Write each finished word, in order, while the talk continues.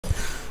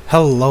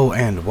Hello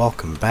and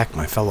welcome back,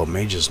 my fellow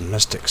mages and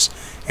mystics.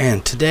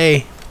 And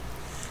today,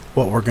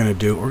 what we're going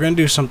to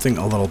do something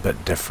a little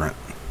bit different.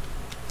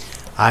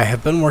 I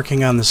have been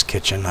working on this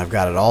kitchen. I've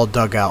got it all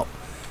dug out.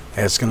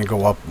 And it's going to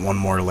go up one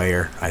more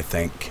layer, I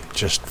think,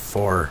 just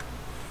for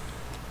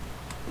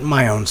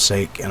my own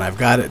sake. And I've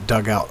got it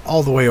dug out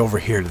all the way over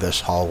here to this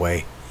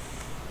hallway.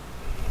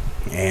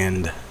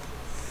 And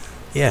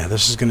yeah,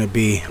 this is going to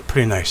be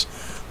pretty nice.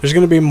 There's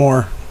going to be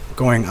more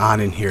going on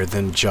in here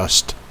than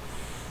just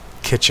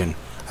kitchen.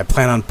 I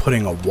plan on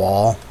putting a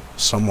wall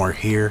somewhere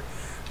here,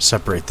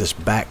 separate this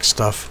back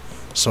stuff,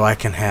 so I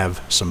can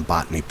have some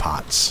botany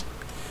pots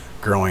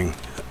growing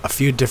a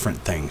few different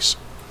things.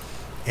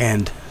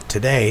 And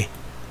today,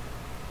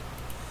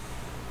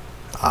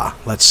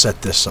 let's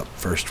set this up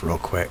first real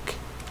quick.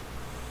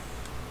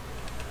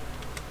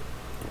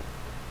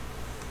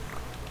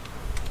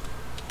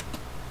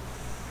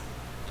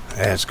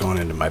 It's going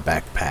into my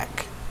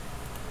backpack.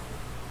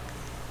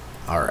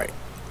 Alright.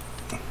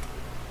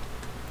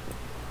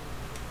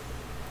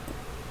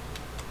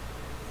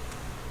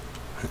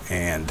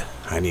 And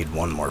I need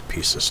one more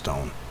piece of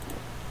stone.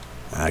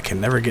 I can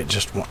never get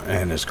just one,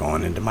 and it's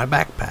going into my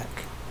backpack.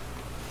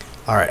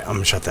 Alright, I'm going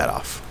to shut that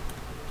off.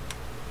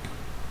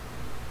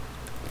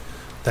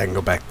 That can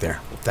go back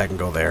there. That can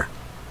go there.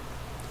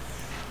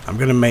 I'm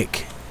going to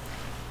make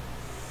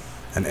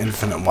an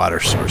infinite water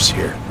source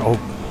here. Oh,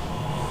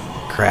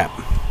 crap.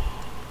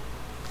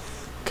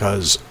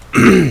 Because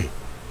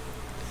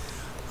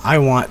I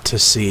want to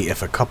see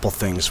if a couple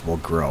things will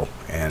grow,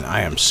 and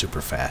I am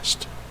super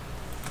fast.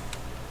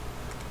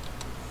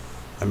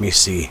 Let me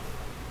see.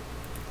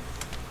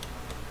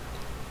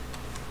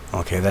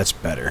 Okay, that's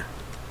better.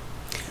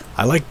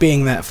 I like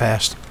being that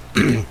fast,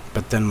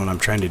 but then when I'm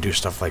trying to do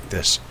stuff like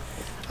this,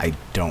 I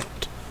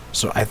don't.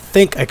 So I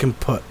think I can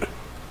put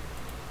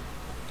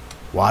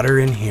water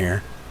in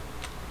here.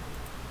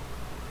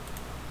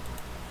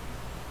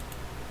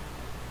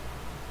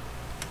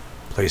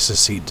 Place a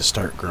seed to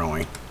start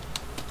growing.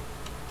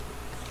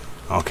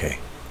 Okay.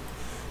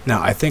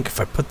 Now I think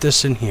if I put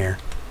this in here,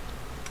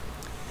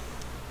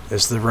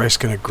 is the rice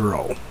going to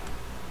grow?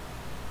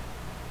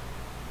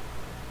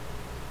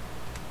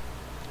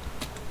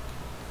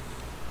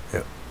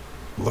 It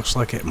looks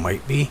like it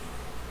might be.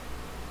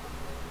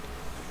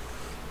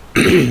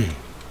 Yeah,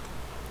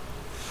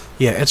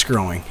 it's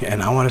growing,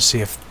 and I want to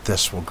see if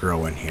this will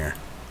grow in here.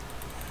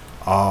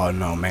 Oh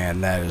no,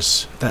 man,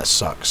 that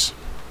sucks.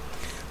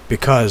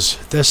 Because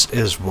this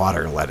is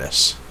water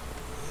lettuce,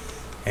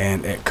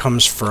 and it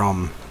comes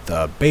from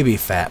the baby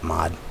fat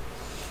mod,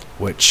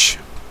 which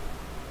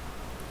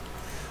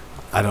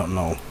I don't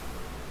know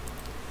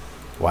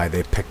why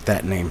they picked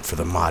that name for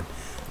the mod,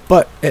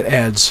 but it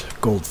adds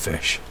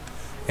goldfish.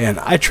 And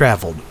I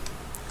traveled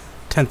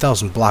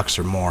 10,000 blocks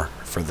or more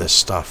for this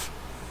stuff,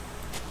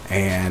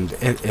 and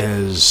it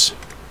is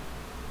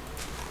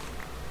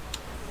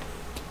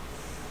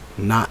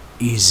not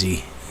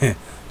easy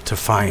to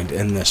find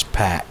in this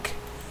pack.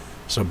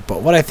 So,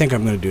 but what I think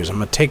I'm going to do is I'm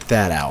going to take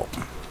that out,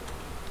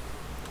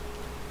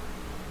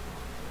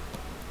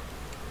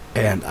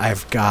 and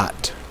I've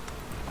got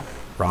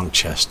wrong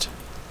chest.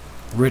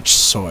 Rich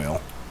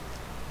soil.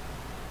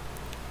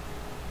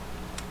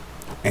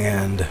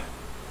 And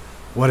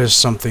what is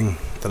something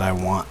that I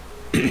want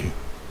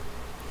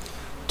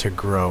to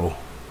grow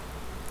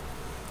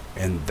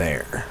in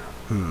there?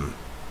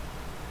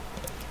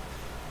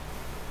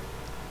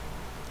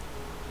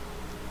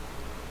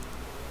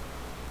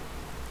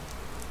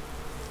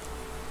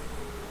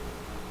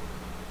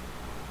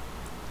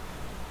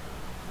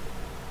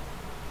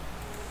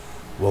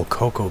 Will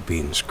cocoa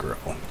beans grow?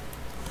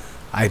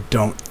 I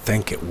don't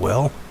think it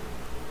will,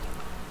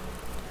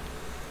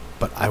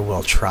 but I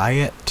will try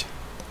it.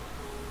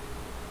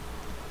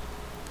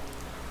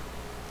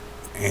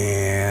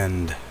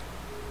 And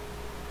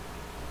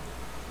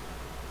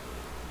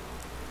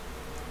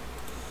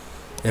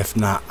if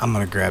not, I'm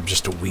going to grab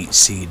just a wheat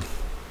seed.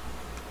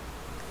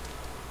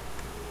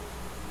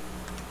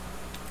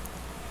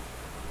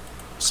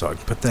 So I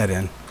can put that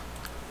in.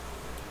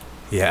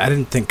 Yeah, I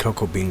didn't think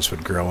cocoa beans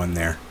would grow in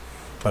there,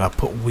 but I'll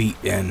put wheat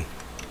in.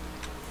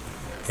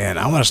 And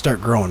I want to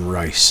start growing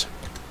rice,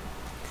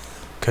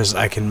 because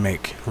I can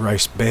make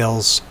rice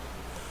bales,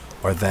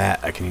 or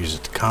that I can use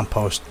it to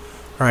compost,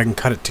 or I can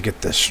cut it to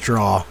get this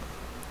straw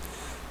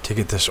to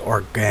get this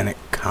organic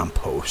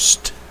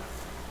compost.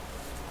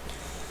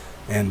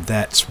 And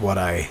that's what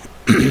I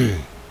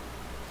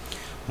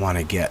want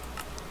to get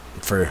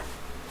for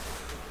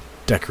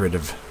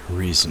decorative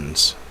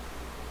reasons.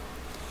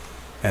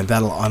 And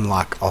that'll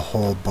unlock a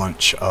whole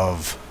bunch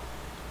of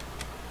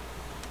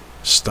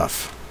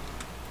stuff.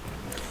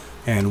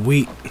 And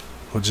wheat,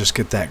 we'll just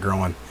get that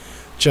growing,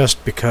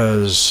 just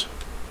because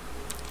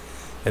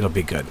it'll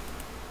be good.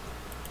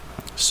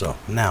 So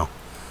now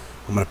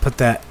I'm going to put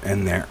that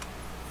in there,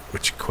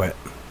 which quit.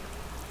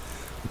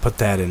 Put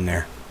that in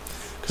there,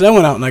 because I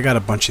went out and I got a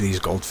bunch of these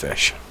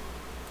goldfish.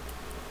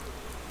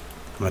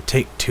 I'm going to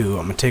take two.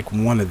 I'm going to take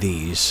one of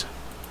these,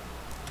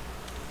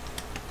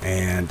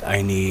 and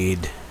I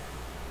need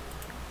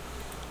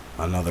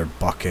another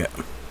bucket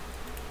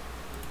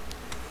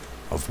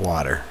of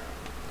water,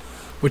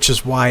 which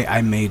is why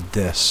I made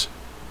this,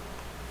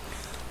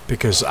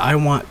 because I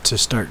want to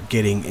start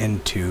getting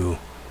into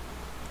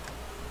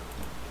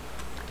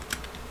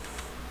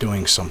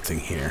doing something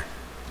here.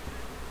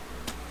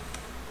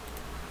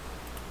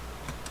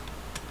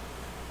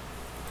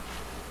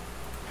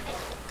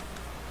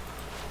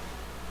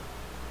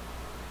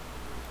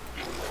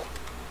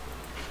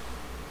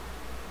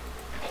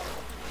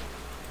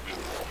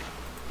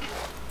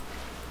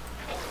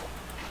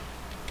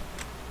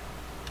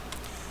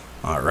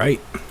 Alright,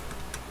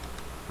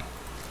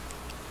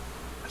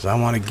 because I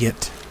want to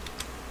get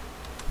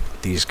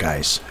these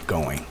guys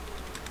going.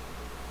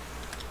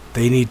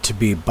 They need to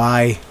be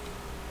they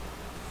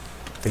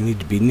need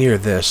to be near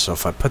this, so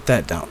if I put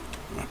that down.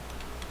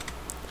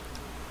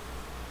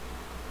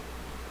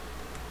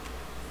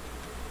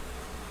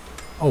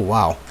 Oh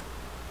wow.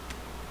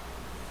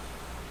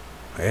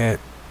 It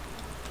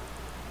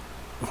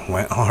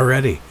went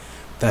already.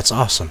 That's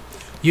awesome.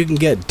 You can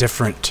get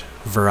different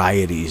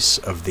varieties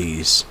of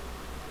these.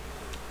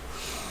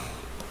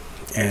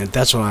 And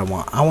that's what I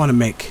want. I want to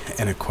make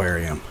an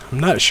aquarium. I'm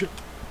not sure.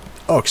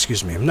 Oh,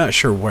 excuse me. I'm not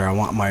sure where I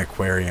want my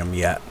aquarium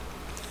yet.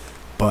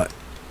 But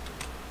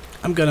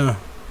I'm gonna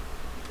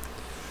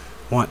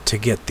want to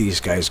get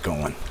these guys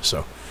going.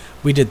 So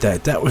we did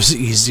that. That was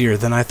easier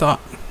than I thought.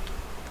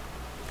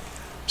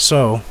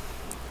 So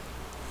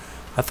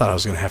I thought I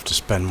was gonna have to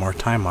spend more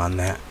time on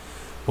that.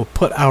 We'll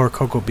put our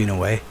cocoa bean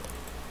away.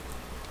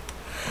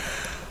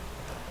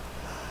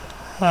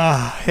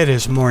 It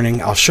is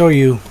morning. I'll show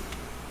you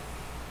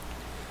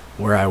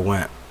where I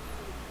went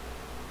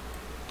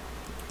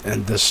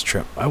in this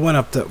trip. I went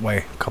up that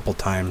way a couple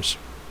times.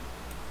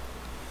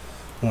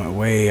 Went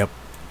way up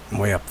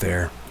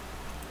there.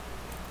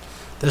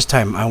 This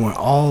time I went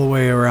all the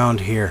way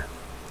around here.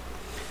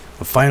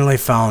 I finally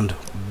found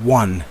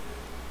one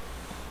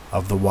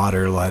of the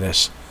water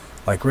lettuce,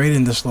 like right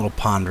in this little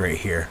pond right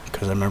here,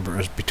 because I remember it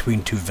was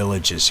between two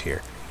villages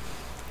here,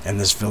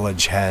 and this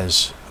village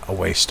has a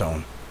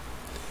waystone.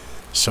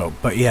 So,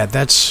 but yeah,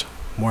 that's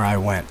where I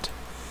went.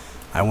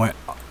 I went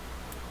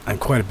on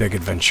quite a big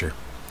adventure.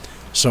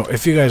 So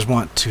if you guys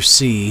want to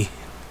see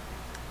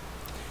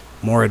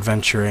more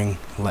adventuring,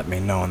 let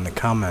me know in the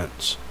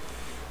comments.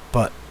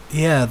 But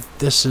yeah,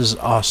 this is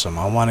awesome.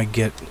 I want to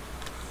get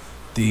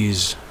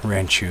these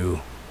ranchu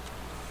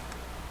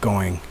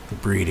going,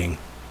 breeding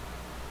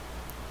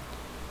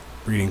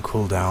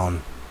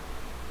cooldown,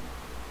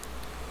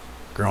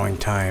 growing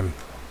time.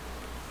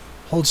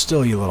 Hold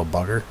still, you little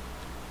bugger.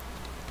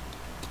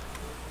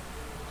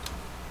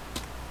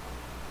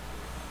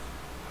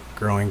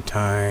 Growing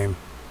time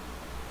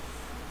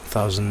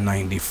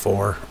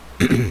 1094.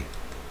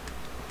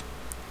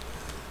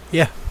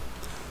 Yeah,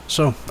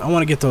 so I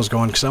want to get those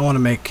going because I want to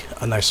make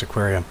a nice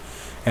aquarium,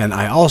 and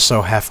I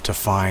also have to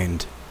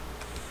find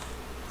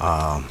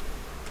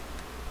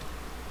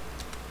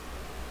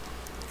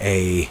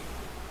a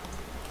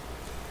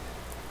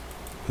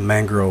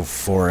mangrove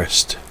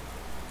forest.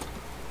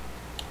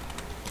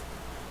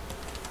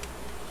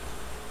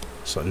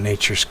 So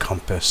nature's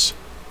compass.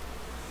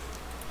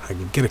 I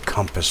can get a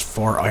compass,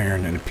 4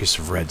 iron, and a piece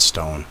of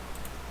redstone.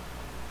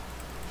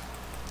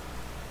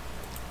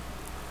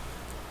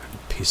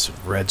 A piece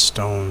of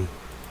redstone,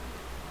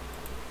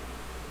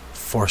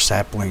 4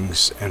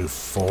 saplings, and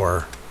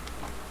 4.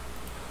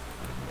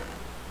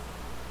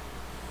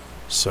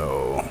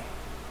 So,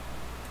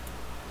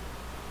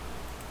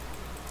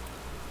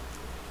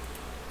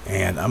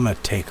 and I'm going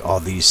to take all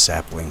these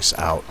saplings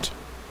out.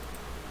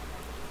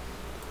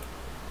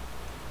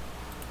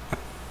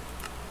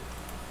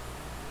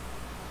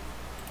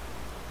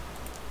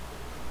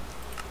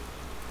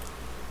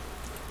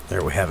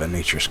 There we have a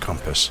nature's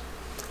compass.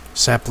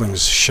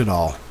 Saplings should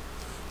all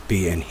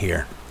be in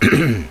here.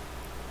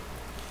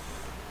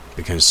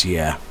 Because,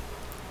 yeah.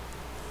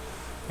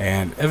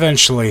 And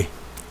eventually,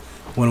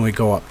 when we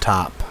go up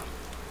top,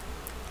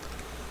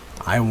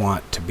 I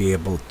want to be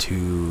able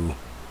to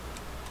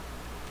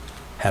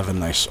have a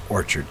nice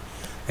orchard.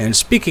 And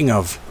speaking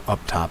of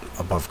up top,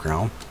 above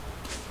ground.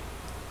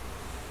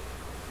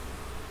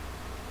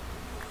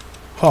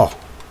 Oh.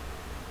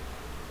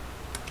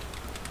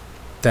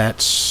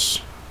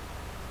 That's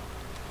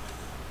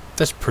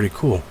pretty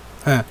cool.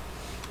 Huh.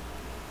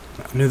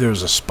 I knew there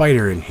was a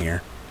spider in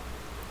here.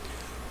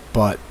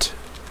 But,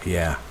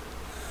 yeah.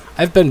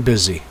 I've been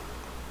busy.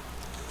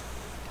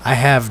 I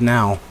have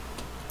now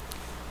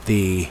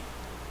the,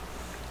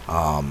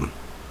 what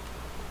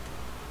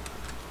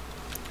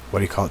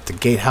do you call it? The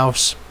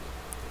gatehouse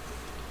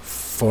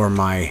for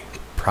my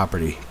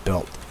property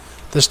built.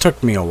 This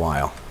took me a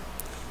while.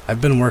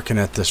 I've been working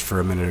at this for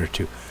a minute or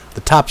two.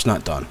 The top's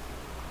not done.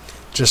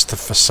 Just the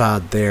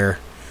facade there.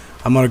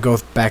 I'm going to go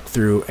back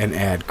through and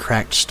add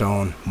cracked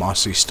stone,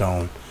 mossy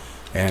stone,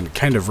 and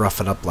kind of rough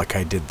it up like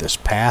I did this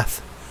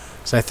path.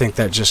 So I think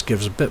that just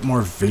gives a bit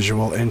more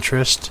visual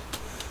interest.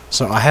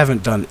 So I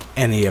haven't done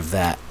any of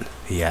that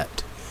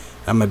yet.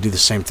 I'm going to do the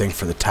same thing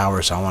for the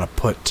towers. I want to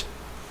put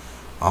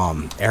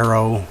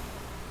arrow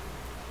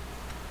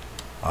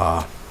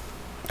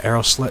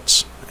arrow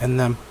slits in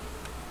them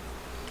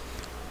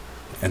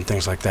and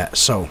things like that.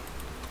 So,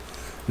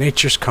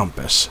 nature's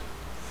compass.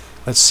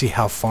 Let's see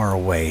how far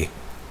away.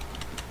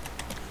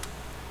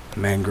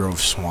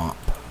 Mangrove swamp.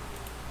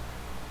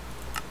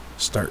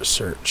 Start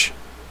search.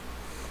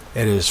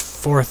 It is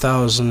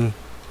 4,000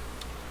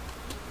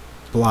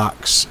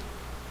 blocks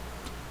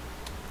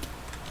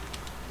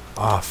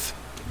off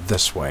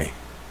this way.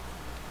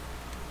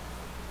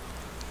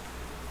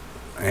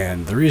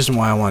 And the reason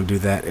why I want to do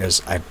that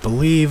is I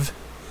believe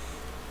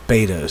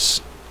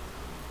betas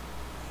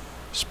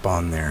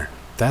spawn there.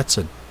 That's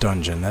a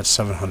dungeon. That's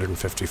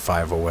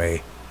 755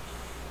 away.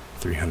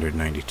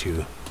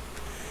 392.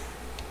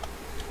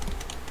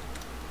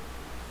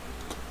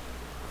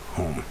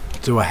 Home.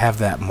 Do I have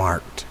that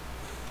marked?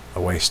 A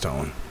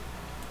waystone.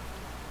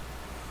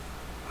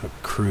 A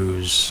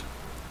cruise.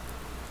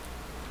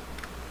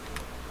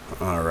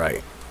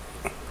 Alright.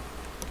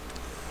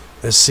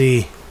 Let's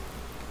see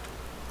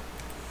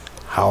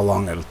how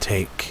long it'll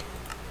take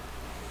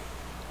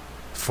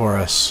for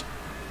us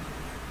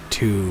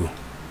to...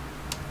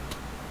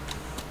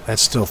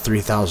 That's still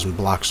 3,000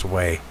 blocks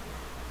away.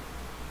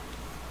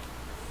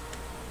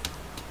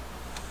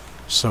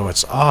 So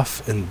it's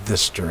off in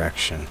this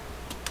direction.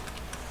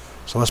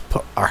 So let's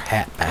put our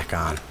hat back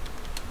on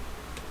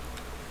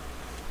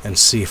and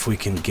see if we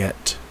can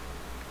get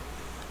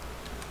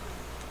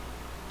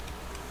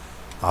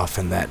off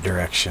in that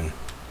direction.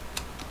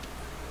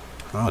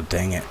 Oh,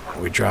 dang it.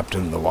 We dropped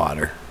into the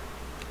water.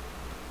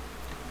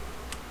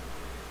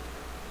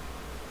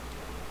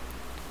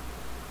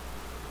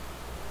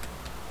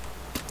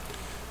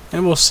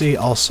 And we'll see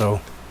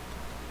also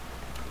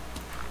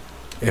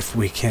if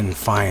we can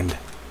find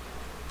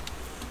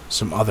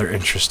some other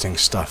interesting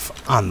stuff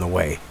on the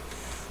way.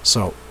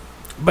 So,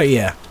 but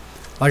yeah,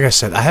 like I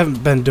said, I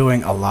haven't been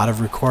doing a lot of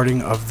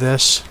recording of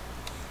this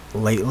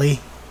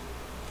lately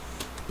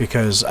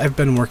because I've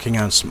been working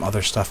on some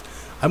other stuff.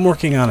 I'm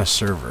working on a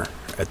server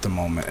at the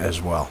moment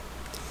as well.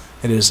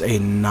 It is a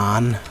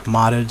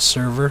non-modded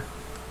server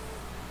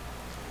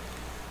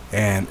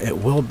and it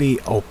will be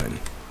open.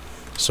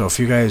 So if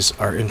you guys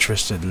are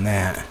interested in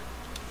that,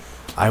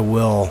 I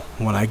will,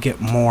 when I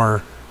get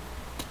more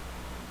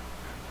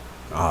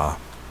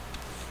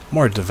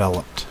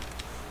developed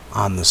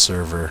on the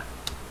server.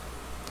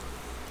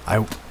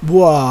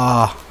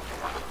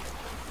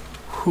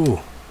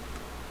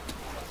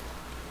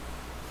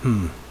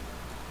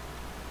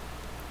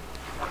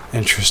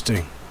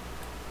 Interesting.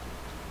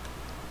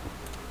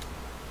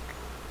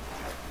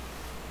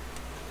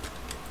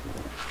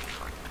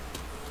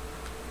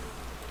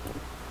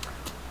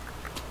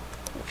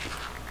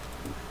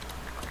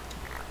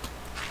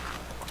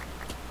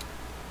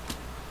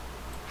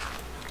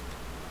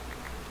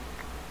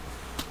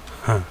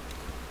 Huh.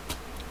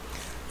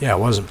 Yeah, I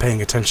wasn't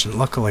paying attention.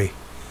 Luckily,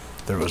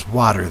 there was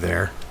water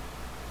there.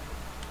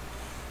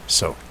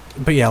 So,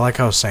 but yeah, like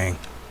I was saying,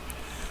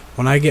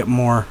 when I get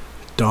more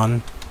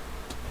done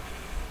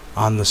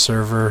on the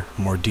server,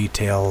 more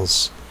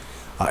details,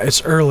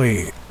 it's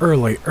early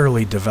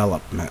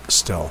development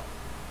still.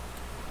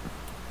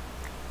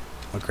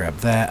 I'll grab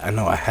that. I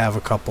know I have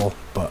a couple,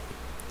 but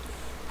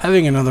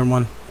having another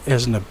one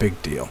isn't a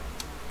big deal.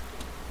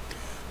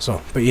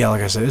 So, but yeah,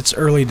 like I said, it's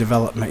early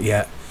development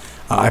yet.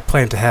 I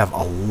plan to have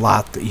a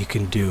lot that you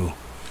can do.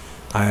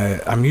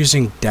 I'm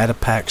using data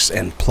packs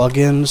and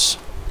plugins,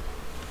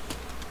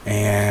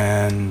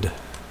 and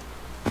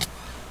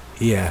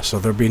yeah, so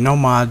there'll be no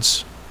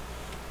mods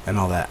and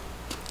all that.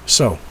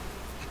 So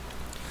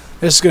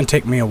this is going to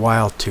take me a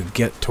while to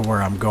get to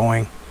where I'm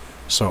going,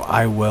 so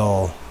I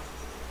will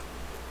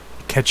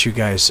catch you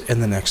guys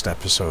in the next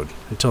episode.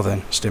 Until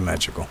then, stay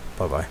magical.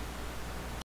 Bye bye.